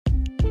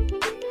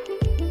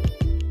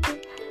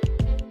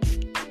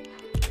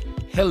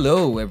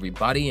Hello,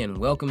 everybody, and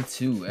welcome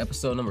to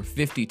episode number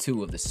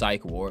 52 of the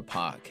Psyche Ward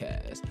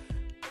podcast.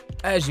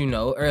 As you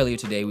know, earlier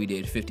today we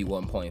did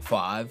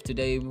 51.5.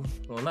 Today,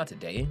 well, not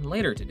today,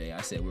 later today, I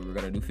said we were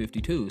going to do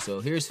 52. So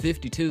here's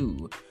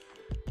 52.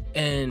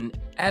 And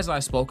as I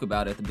spoke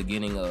about at the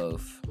beginning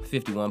of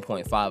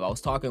 51.5, I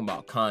was talking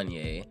about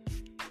Kanye,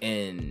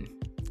 and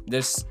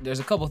there's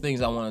a couple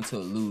things I wanted to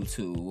allude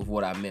to with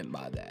what I meant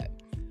by that.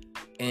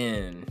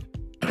 And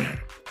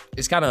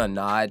it's kind of a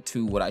nod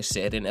to what I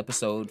said in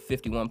episode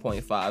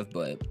 51.5,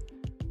 but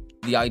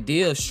the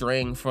idea of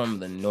straying from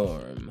the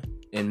norm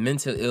and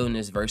mental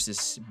illness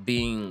versus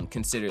being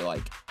considered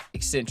like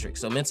eccentric.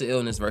 So mental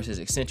illness versus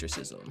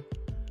eccentricism.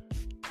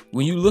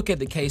 When you look at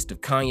the case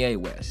of Kanye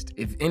West,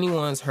 if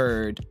anyone's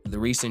heard the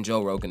recent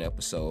Joe Rogan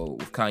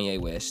episode with Kanye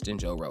West and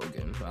Joe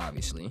Rogan,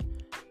 obviously,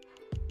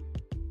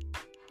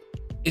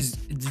 it's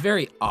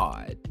very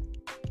odd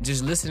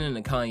just listening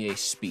to Kanye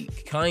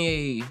speak.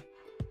 Kanye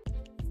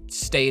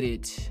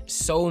stated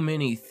so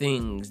many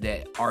things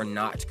that are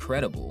not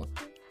credible,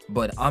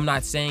 but I'm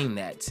not saying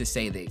that to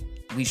say that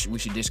we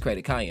should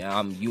discredit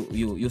Kanye.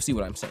 You'll see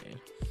what I'm saying.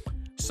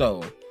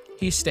 So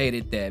he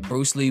stated that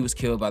Bruce Lee was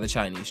killed by the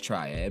Chinese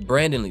triad.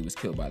 Brandon Lee was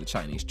killed by the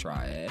Chinese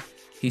triad.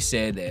 He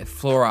said that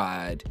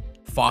fluoride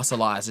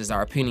fossilizes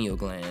our pineal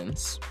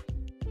glands.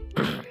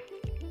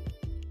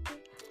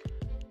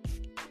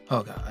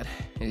 Oh God,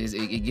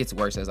 it gets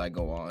worse as I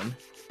go on.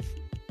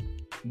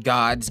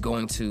 God's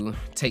going to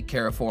take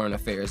care of foreign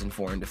affairs and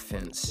foreign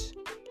defense.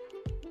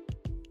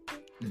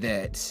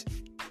 That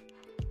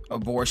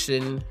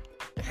abortion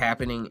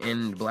happening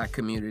in black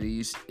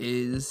communities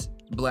is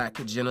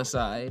black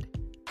genocide.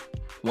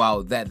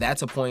 While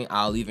that's a point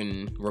I'll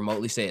even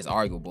remotely say is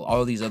arguable.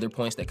 All of these other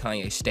points that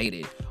Kanye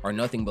stated are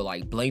nothing but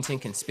like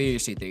blatant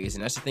conspiracy theories,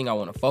 and that's the thing I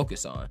want to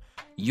focus on.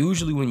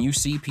 Usually when you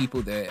see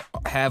people that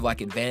have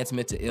like advanced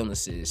mental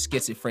illnesses,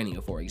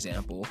 schizophrenia for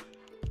example,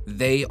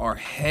 they are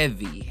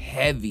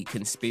heavy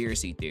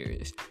conspiracy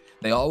theorists.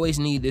 They always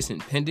need this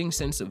impending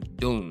sense of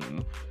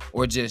doom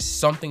or just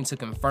something to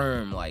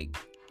confirm like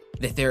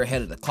that they're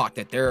ahead of the clock,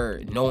 that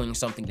they're knowing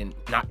something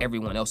that not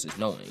everyone else is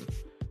knowing.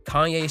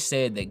 Kanye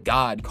said that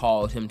God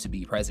called him to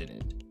be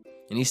president.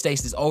 And he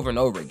states this over and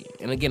over again.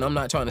 And again, I'm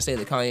not trying to say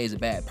that Kanye is a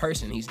bad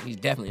person. He's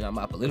definitely not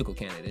my political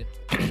candidate.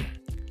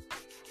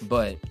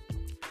 But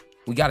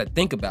we got to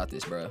think about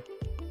this, bro.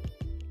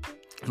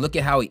 Look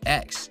at how he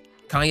acts.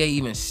 Kanye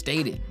even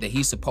stated that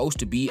he's supposed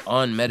to be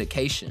on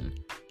medication,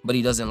 but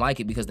he doesn't like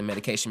it because the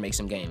medication makes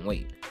him gain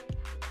weight.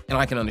 And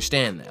I can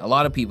understand that. A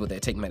lot of people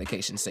that take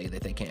medication say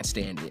that they can't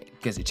stand it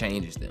because it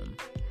changes them.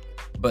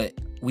 But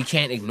we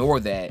can't ignore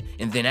that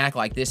and then act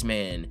like this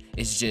man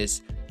is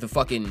just the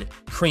fucking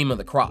cream of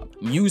the crop.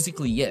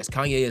 Musically, yes,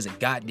 Kanye is a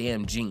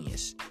goddamn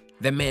genius.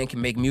 That man can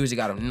make music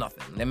out of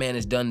nothing. That man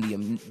has done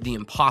the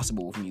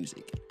impossible with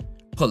music.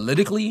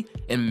 Politically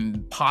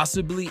and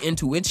possibly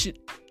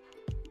intentionally,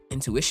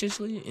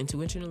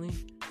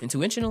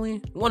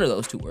 one of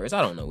those two words.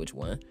 I don't know which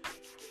one.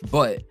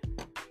 But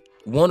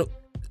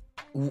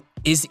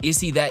is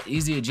he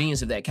a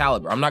genius of that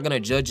caliber? I'm not gonna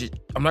judge it.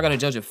 I'm not gonna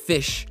judge a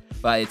fish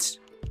by its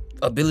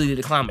ability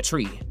to climb a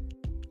tree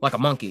like a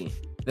monkey.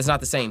 That's not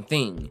the same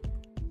thing.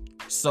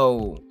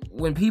 So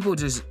when people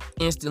just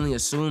instantly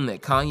assume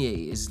that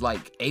Kanye is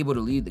like able to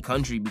lead the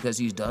country because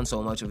he's done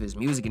so much of his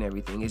music and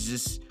everything,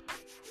 it's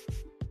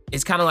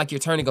kind of like you're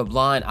turning a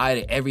blind eye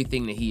to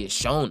everything that he has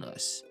shown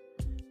us.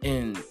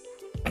 And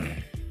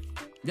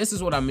this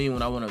is what I mean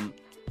when I'm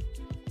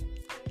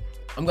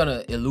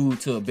gonna allude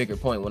to a bigger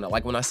point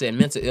when I said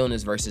mental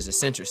illness versus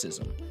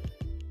eccentricism.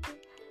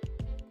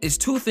 It's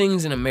two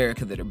things in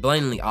America that are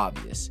blatantly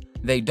obvious.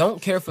 They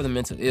don't care for the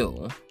mental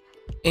ill,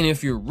 and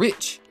if you're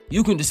rich,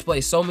 you can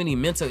display so many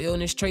mental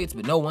illness traits,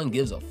 but no one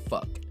gives a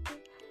fuck.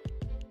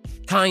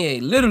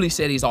 Kanye literally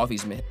said he's off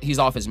his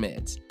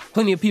meds.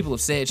 Plenty of people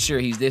have said, sure,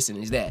 he's this and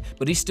he's that,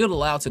 but he's still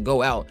allowed to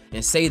go out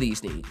and say these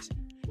things.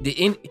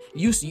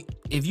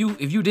 If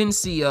you didn't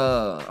see,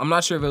 I'm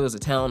not sure if it was a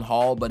town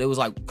hall, but it was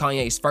like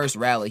Kanye's first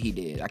rally he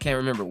did. I can't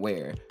remember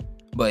where,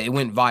 but it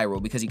went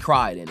viral because he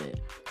cried in it.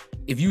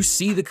 If you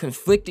see the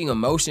conflicting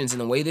emotions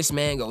and the way this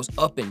man goes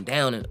up and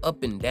down and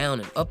up and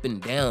down and up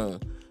and down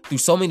through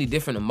so many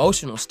different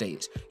emotional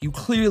states, you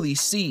clearly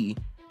see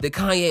that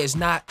Kanye is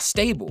not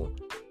stable.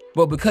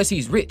 But because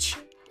he's rich,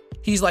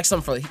 he's a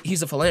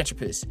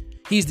philanthropist.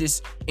 He's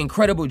this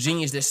incredible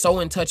genius that's so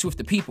in touch with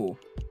the people.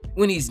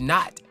 When he's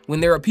not,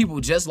 when there are people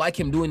just like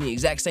him doing the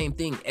exact same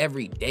thing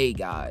every day,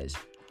 guys.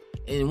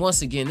 And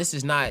once again, this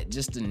is not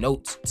just a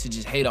note to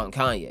just hate on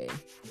Kanye.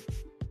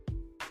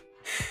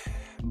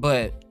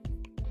 But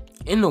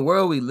in the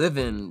world we live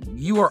in,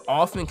 you are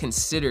often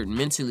considered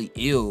mentally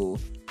ill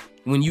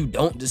when you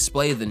don't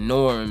display the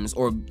norms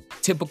or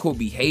typical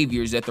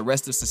behaviors that the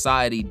rest of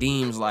society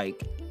deems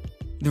like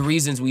the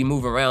reasons we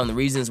move around, the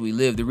reasons we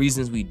live, the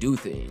reasons we do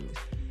things.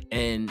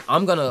 And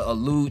I'm gonna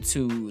allude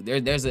to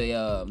there's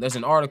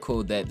an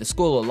article that the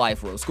School of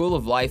Life wrote. School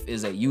of Life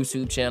is a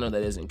YouTube channel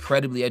that is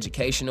incredibly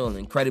educational and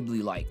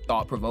incredibly like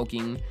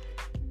thought-provoking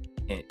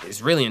And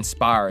it's really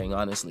inspiring,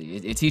 honestly.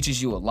 It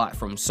teaches you a lot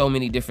from so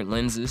many different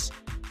lenses.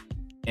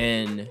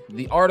 And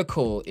the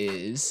article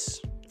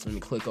is, let me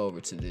click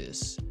over to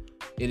this.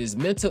 It is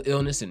Mental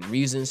Illness and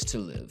Reasons to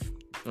Live.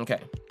 Okay.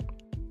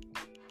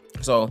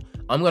 So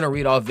I'm going to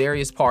read off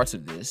various parts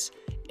of this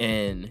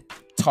and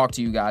talk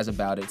to you guys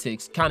about it to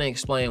kind of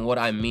explain what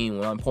I mean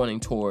when I'm pointing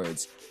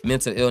towards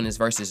mental illness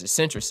versus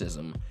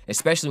eccentricism,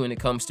 especially when it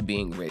comes to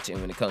being rich and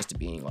when it comes to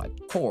being like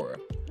poor.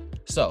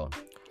 So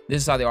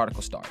this is how the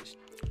article starts.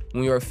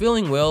 When we are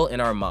feeling well in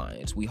our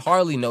minds, we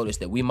hardly notice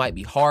that we might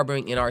be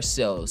harboring in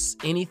ourselves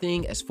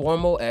anything as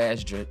formal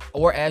as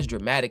or as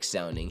dramatic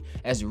sounding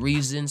as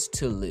reasons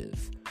to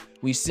live.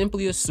 We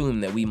simply assume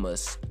that we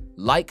must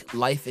like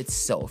life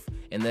itself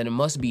and that it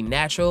must be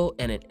natural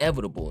and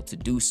inevitable to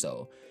do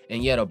so.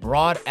 And yet a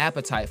broad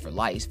appetite for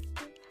life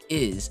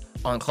is,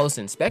 on close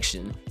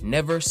inspection,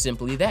 never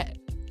simply that.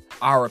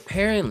 Our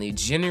apparently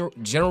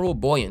general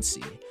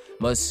buoyancy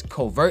must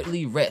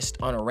covertly rest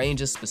on a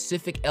range of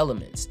specific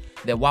elements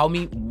that while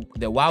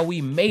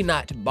we may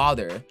not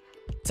bother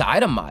to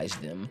itemize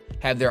them,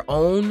 have their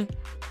own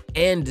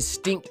and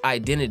distinct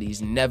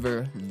identities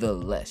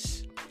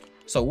nevertheless.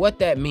 So what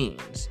that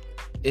means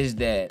is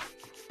that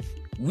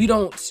we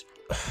don't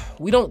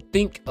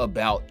think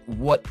about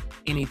what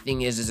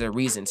anything is as a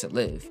reason to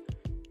live.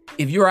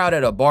 If you're out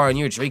at a bar and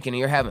you're drinking and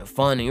you're having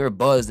fun and you're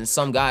buzzed and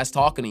some guy's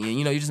talking to you,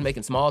 you're just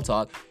making small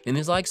talk, and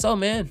it's like, so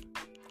man,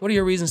 what are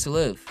your reasons to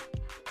live?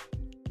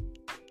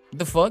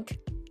 The fuck?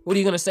 What are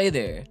you gonna say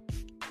there?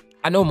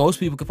 I know most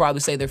people could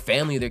probably say their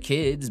family, their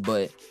kids,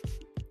 but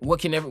what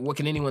can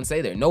anyone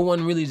say there? No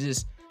one really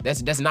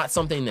that's not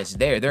something that's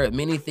there. There are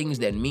many things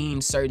that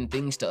mean certain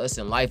things to us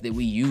in life that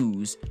we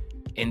use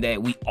and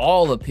that we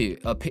all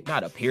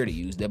not appear to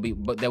use,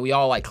 but that we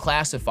all like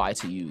classify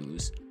to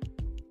use.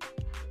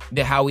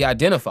 That how we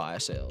identify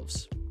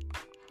ourselves.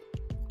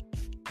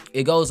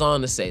 It goes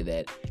on to say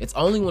that it's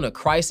only when a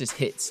crisis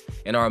hits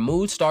and our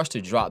mood starts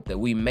to drop that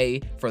we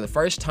may, for the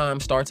first time,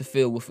 start to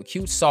feel with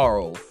acute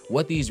sorrow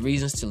what these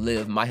reasons to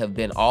live might have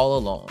been all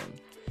along.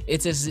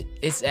 It's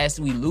as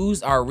we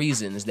lose our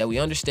reasons that we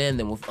understand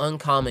them with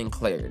uncommon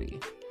clarity.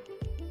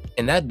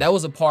 And that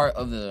was a part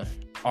of the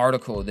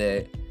article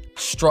that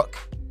struck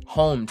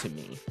home to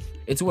me.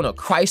 It's when a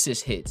crisis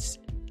hits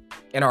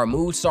and our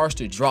mood starts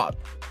to drop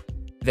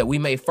that we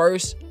may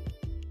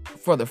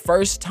for the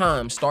first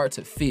time, start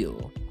to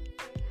feel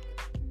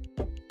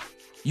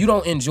you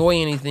don't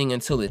enjoy anything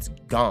until it's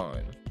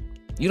gone.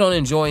 You don't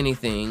enjoy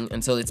anything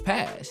until it's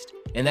past.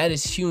 And that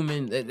is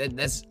human,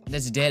 that's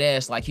dead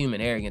ass like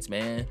human arrogance,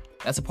 man.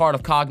 That's a part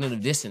of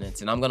cognitive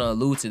dissonance, and I'm gonna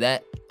allude to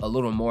that a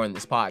little more in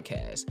this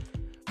podcast.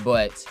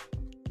 But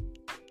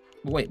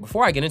wait,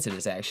 before I get into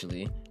this,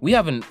 actually, we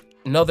have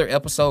another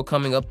episode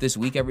coming up this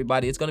week,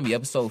 everybody. It's gonna be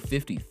episode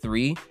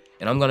 53,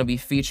 and I'm gonna be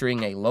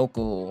featuring a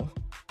local,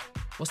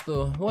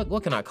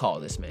 what can I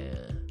call this,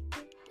 man?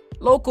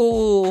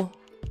 Local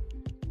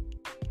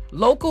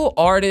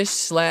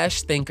artist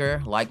 /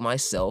 thinker like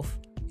myself.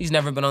 He's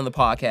never been on the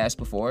podcast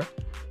before,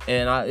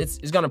 and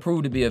it's going to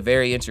prove to be a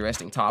very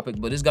interesting topic,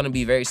 but it's going to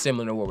be very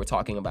similar to what we're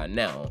talking about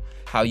now,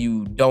 how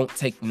you don't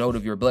take note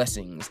of your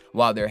blessings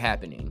while they're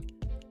happening.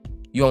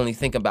 You only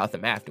think about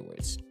them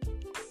afterwards.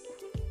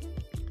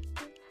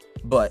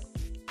 But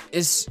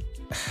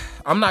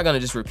I'm not going to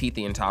just repeat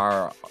the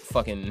entire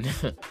fucking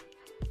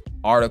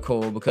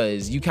article,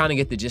 because you kind of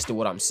get the gist of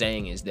what I'm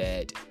saying is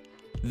that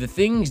the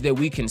things that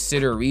we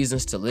consider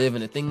reasons to live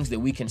and the things that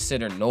we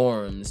consider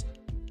norms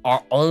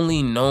are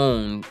only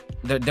known,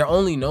 they're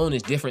only known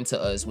as different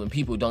to us when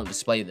people don't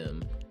display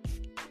them.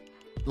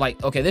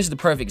 Like, okay, this is the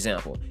perfect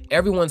example.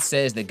 Everyone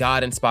says that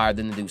God inspired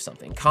them to do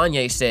something.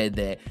 Kanye said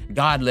that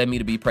God led me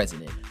to be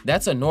president.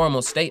 That's a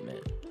normal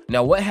statement.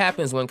 Now, what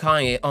happens when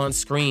Kanye on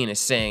screen is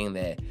saying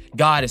that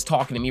God is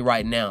talking to me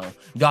right now?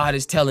 God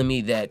is telling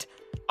me that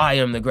I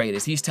am the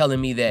greatest. He's telling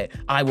me that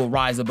I will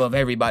rise above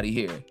everybody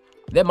here.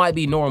 That might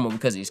be normal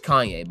because he's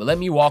Kanye, but let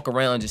me walk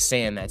around just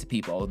saying that to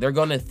people. They're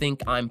gonna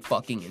think I'm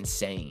fucking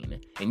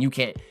insane. And you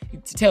can't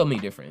tell me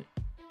different.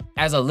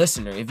 As a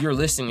listener, if you're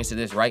listening to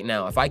this right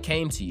now, if I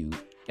came to you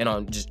and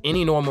on just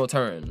any normal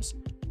terms,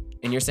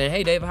 and you're saying,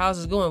 hey, Dave,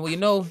 how's it going?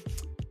 Well,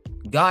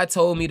 God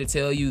told me to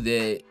tell you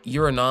that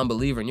you're a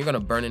non-believer and you're gonna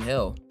burn in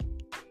hell.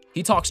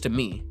 He talks to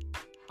me.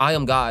 I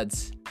am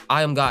God's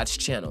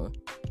channel.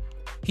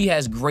 He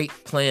has great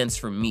plans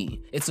for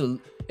me.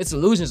 It's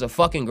illusions of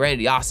fucking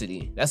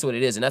grandiosity. That's what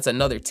it is. And that's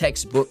another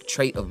textbook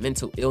trait of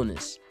mental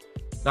illness.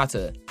 Not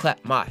to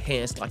clap my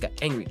hands like an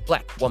angry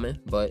black woman,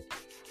 but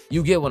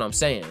you get what I'm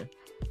saying.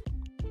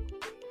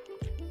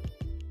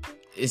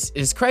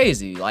 It's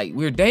crazy. Like,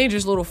 we're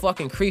dangerous little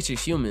fucking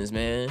creatures, humans,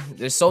 man.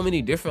 There's so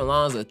many different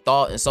lines of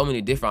thought and so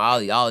many different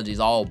ideologies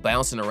all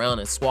bouncing around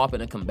and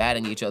swapping and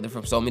combating each other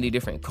from so many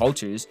different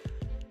cultures.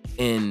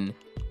 And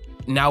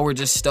now we're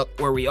just stuck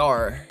where we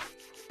are.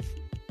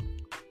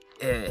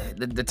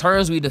 The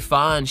terms we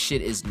define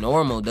shit as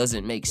normal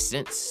doesn't make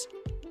sense.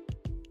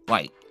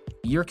 Like,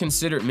 you're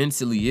considered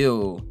mentally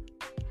ill.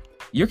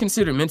 You're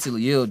considered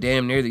mentally ill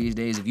damn near these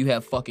days if you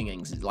have fucking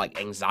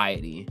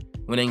anxiety.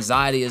 when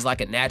anxiety is like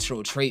a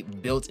natural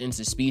trait built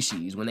into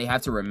species, when they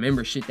have to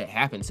remember shit that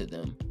happened to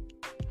them.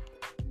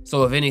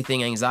 So if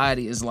anything,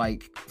 anxiety is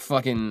like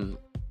fucking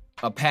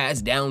a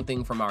passed down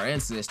thing from our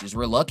ancestors.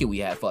 We're lucky we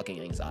have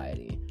fucking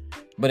anxiety.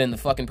 But in the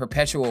fucking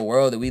perpetual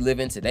world that we live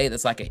in today,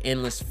 that's like an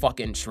endless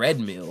fucking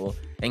treadmill.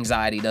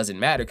 Anxiety doesn't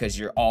matter because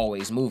you're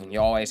always moving.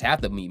 You always have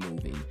to be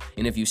moving.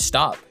 And if you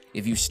stop,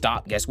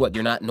 guess what?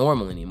 You're not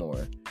normal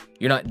anymore.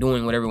 You're not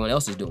doing what everyone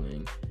else is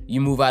doing.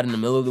 You move out in the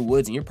middle of the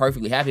woods and you're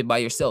perfectly happy by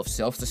yourself,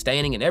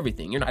 self-sustaining and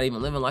everything. You're not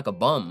even living like a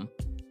bum.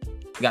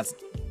 You got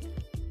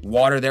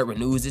water that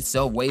renews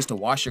itself, ways to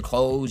wash your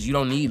clothes. You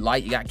don't need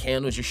light. You got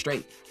candles. You're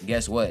straight.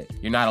 Guess what?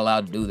 You're not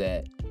allowed to do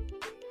that.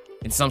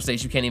 In some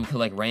states, you can't even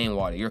collect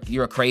rainwater.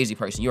 You're a crazy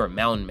person. You're a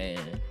mountain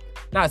man.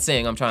 Not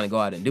saying I'm trying to go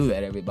out and do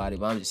that, everybody,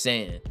 but I'm just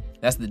saying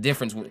that's the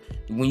difference.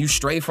 When you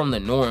stray from the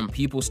norm,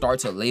 people start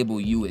to label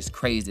you as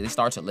crazy. They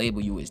start to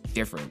label you as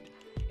different.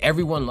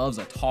 Everyone loves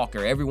a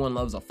talker. Everyone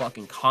loves a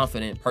fucking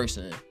confident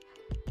person.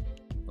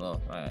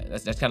 Well,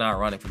 that's kind of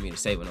ironic for me to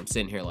say when I'm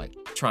sitting here like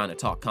trying to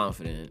talk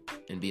confident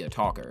and be a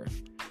talker.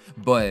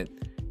 But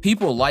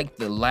people like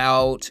the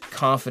loud,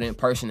 confident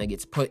person that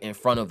gets put in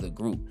front of the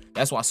group.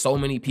 That's why so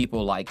many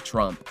people like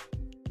Trump.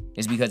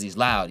 It's because he's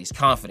loud, he's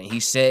confident. He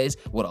says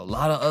what a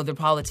lot of other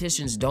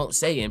politicians don't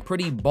say in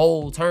pretty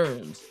bold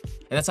terms.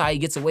 And that's how he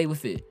gets away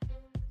with it.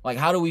 Like,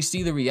 how do we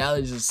see the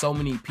realities of so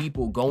many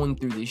people going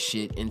through this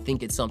shit and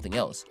think it's something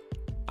else?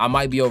 I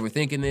might be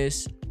overthinking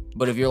this,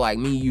 but if you're like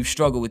me, you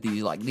struggle with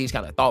these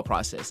kind of thought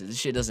processes. This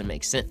shit doesn't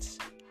make sense.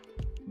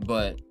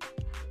 But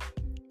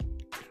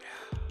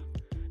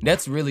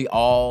that's really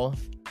all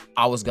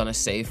I was gonna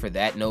say for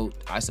that note,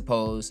 I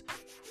suppose.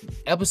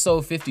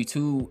 Episode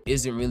 52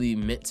 isn't really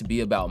meant to be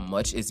about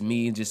much. It's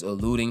me just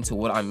alluding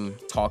to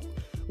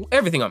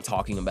everything I'm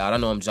talking about. I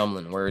know I'm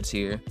jumbling words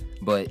here,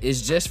 but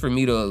it's just for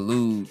me to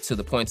allude to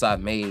the points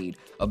I've made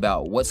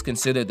about what's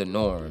considered the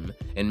norm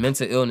and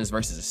mental illness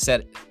versus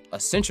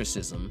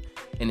Eccentrism,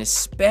 and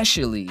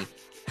especially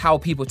how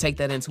people take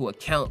that into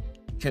account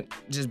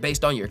just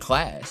based on your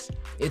class.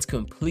 It's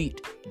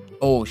complete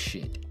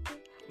bullshit.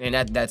 And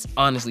that's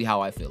honestly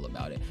how I feel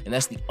about it. And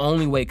that's the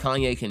only way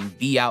Kanye can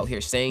be out here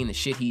saying the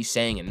shit he's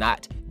saying and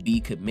not be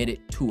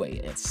committed to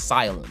an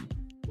asylum.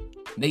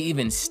 They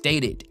even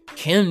stated,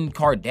 Kim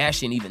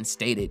Kardashian even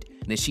stated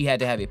that she had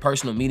to have a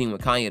personal meeting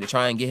with Kanye to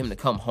try and get him to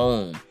come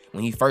home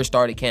when he first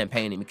started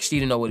campaigning because she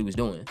didn't know what he was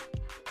doing.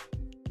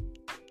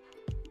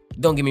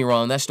 Don't get me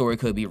wrong, that story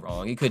could be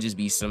wrong. It could just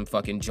be some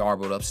fucking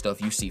jarbled up stuff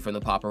you see from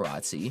the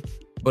paparazzi.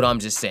 But I'm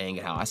just saying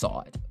how I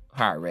saw it,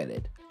 how I read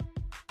it.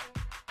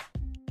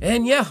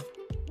 And yeah,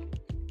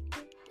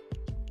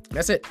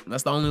 that's it.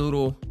 That's the only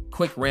little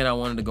quick rant I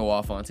wanted to go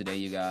off on today,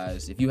 you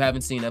guys. If you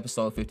haven't seen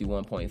episode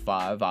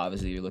 51.5,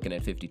 obviously you're looking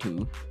at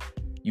 52.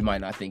 You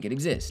might not think it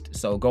exists.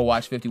 So go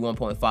watch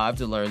 51.5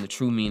 to learn the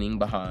true meaning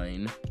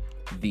behind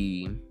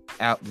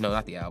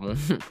not the album,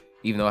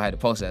 even though I had to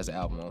post it as an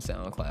album on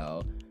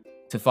SoundCloud,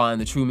 to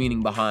find the true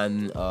meaning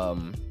behind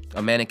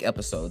a Manic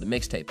episode, the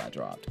mixtape I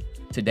dropped.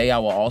 Today I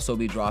will also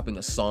be dropping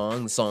a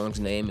song. The song's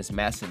name is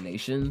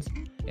Machinations.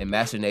 And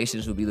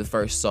Machinations will be the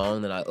first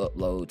song that I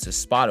upload to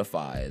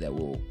Spotify that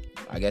will,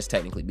 I guess,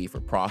 technically be for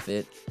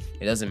profit.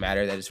 It doesn't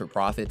matter that it's for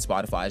profit.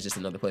 Spotify is just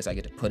another place I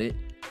get to put it.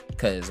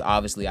 Because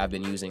obviously I've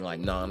been using like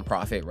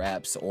non-profit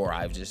raps, or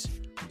I've just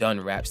done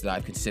raps that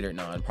I've considered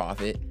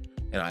non-profit.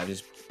 And I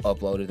just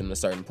uploaded them to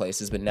certain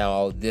places. But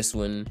now this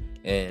one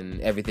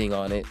and everything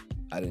on it,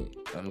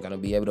 I'm going to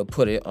be able to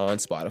put it on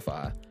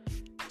Spotify.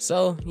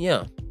 So,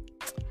 yeah.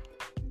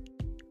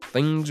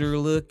 Things are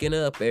looking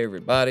up,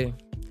 everybody.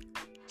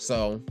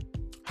 So,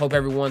 hope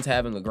everyone's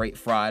having a great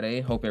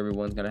Friday. Hope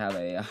everyone's going to have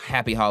a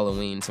happy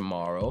Halloween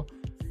tomorrow.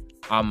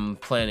 I'm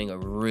planning a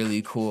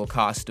really cool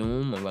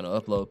costume. I'm going to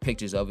upload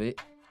pictures of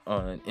it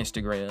on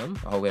Instagram.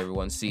 I hope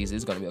everyone sees it.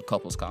 It's going to be a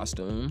couple's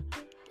costume.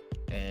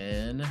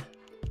 And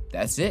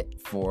that's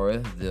it for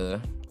the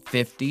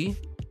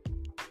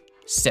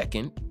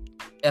 52nd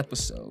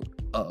episode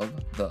of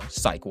the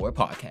Psyche Ward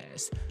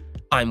podcast.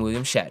 I'm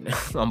William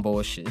Shatner. I'm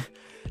bullshit.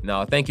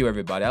 No, thank you,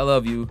 everybody. I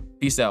love you.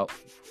 Peace out.